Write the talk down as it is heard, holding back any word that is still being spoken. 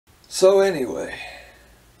So anyway,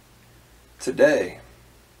 today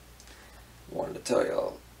I wanted to tell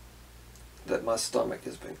y'all that my stomach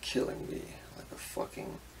has been killing me like a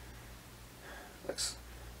fucking,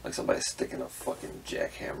 like somebody sticking a fucking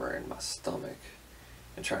jackhammer in my stomach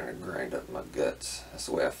and trying to grind up my guts. That's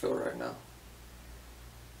the way I feel right now.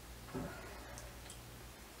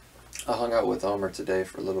 I hung out with Omer today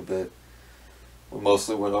for a little bit. We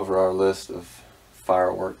mostly went over our list of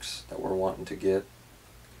fireworks that we're wanting to get.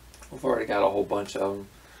 We've already got a whole bunch of them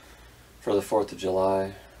for the 4th of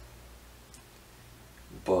July.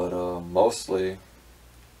 But mostly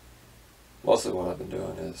what I've been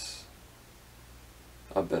doing is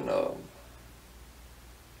I've been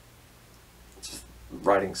just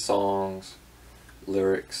writing songs,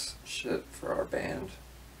 lyrics, shit for our band.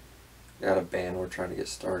 We got a band we're trying to get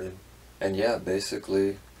started. And yeah,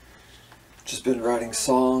 basically just been writing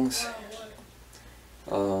songs.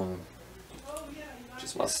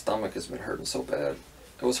 Just my stomach has been hurting so bad.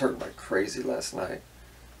 It was hurting like crazy last night.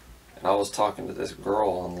 And I was talking to this girl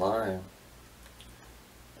online,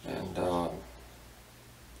 and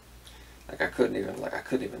I couldn't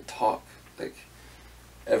even talk. Like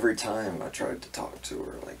every time I tried to talk to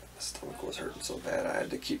her, like my stomach was hurting so bad I had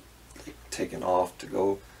to keep like taking off to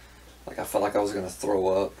go. Like I felt like I was gonna throw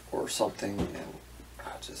up or something, and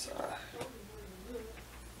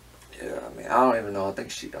yeah, I mean, I don't even know. I think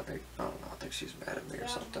she's mad at me or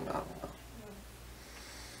something. I don't know.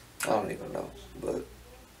 I don't even know. But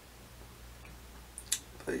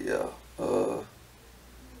yeah.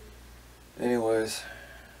 Anyways,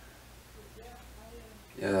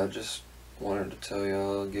 yeah, I just wanted to tell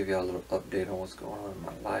y'all, give y'all a little update on what's going on in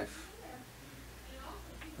my life.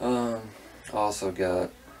 I also got.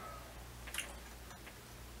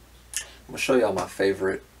 I'm gonna show y'all my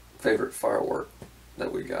favorite firework that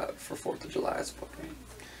we got for 4th of July. It's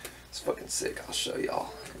fucking sick. I'll show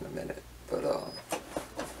y'all in a minute.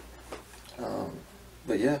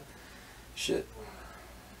 But yeah, shit.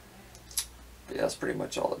 But yeah, that's pretty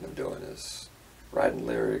much all I've been doing is writing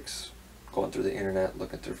lyrics, going through the internet,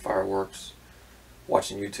 looking through fireworks,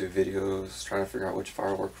 watching YouTube videos, trying to figure out which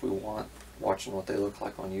fireworks we want, watching what they look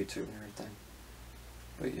like on YouTube and everything.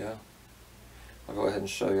 But yeah, I'll go ahead and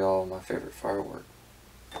show y'all my favorite firework.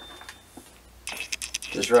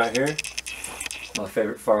 This right here is my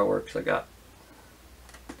favorite fireworks I got.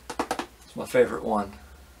 It's my favorite one.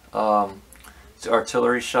 It's the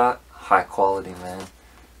artillery shot. High quality, man.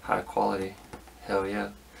 High quality. Hell yeah.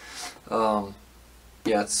 Yeah,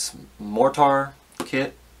 it's Mortar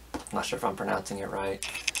kit. I'm not sure if I'm pronouncing it right.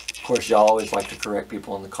 Of course, y'all always like to correct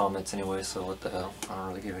people in the comments anyway, so what the hell. I don't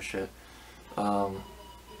really give a shit.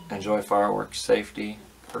 Enjoy fireworks safely.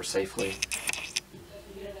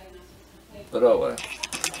 But oh well.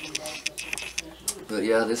 But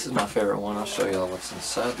yeah, this is my favorite one. I'll show y'all what's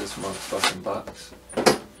inside this motherfucking box.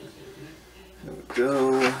 Here we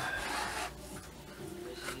go.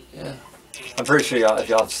 Yeah. I'm pretty sure y'all, if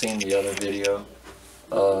y'all have seen the other video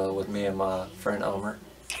with me and my friend Omer,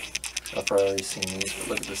 I've probably already seen these, but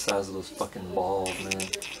look at the size of those fucking balls, man.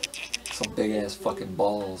 Some big ass fucking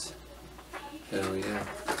balls. Hell yeah.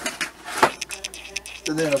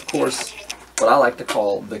 And then of course, what I like to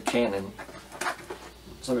call the cannon.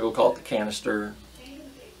 Some people call it the canister.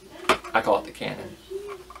 I call it the cannon.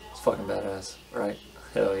 It's fucking badass, right?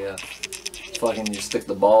 Hell yeah. Fucking, you stick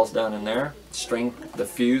the balls down in there. String, the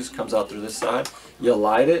fuse comes out through this side. You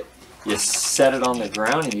light it. You set it on the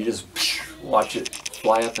ground, and you just watch it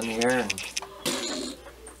fly up in the air and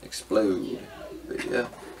explode. But yeah,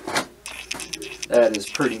 that is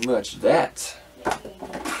pretty much that.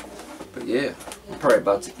 But yeah, I'm probably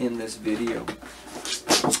about to end this video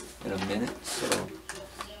in a minute, so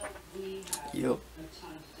yep.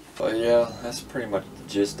 But yeah, that's pretty much the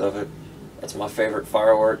gist of it. That's my favorite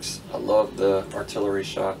fireworks. I love the artillery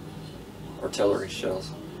shells.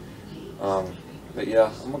 But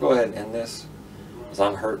yeah, I'm gonna go ahead and end this because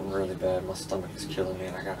I'm hurting really bad. My stomach is killing me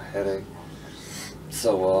and I got a headache.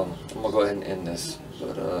 So I'm gonna go ahead and end this.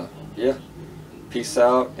 But yeah, peace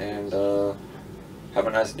out and have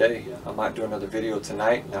a nice day. I might do another video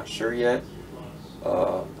tonight, not sure yet.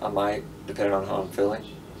 I might, depending on how I'm feeling.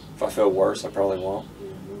 If I feel worse, I probably won't.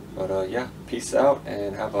 But yeah, peace out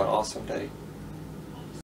and have an awesome day.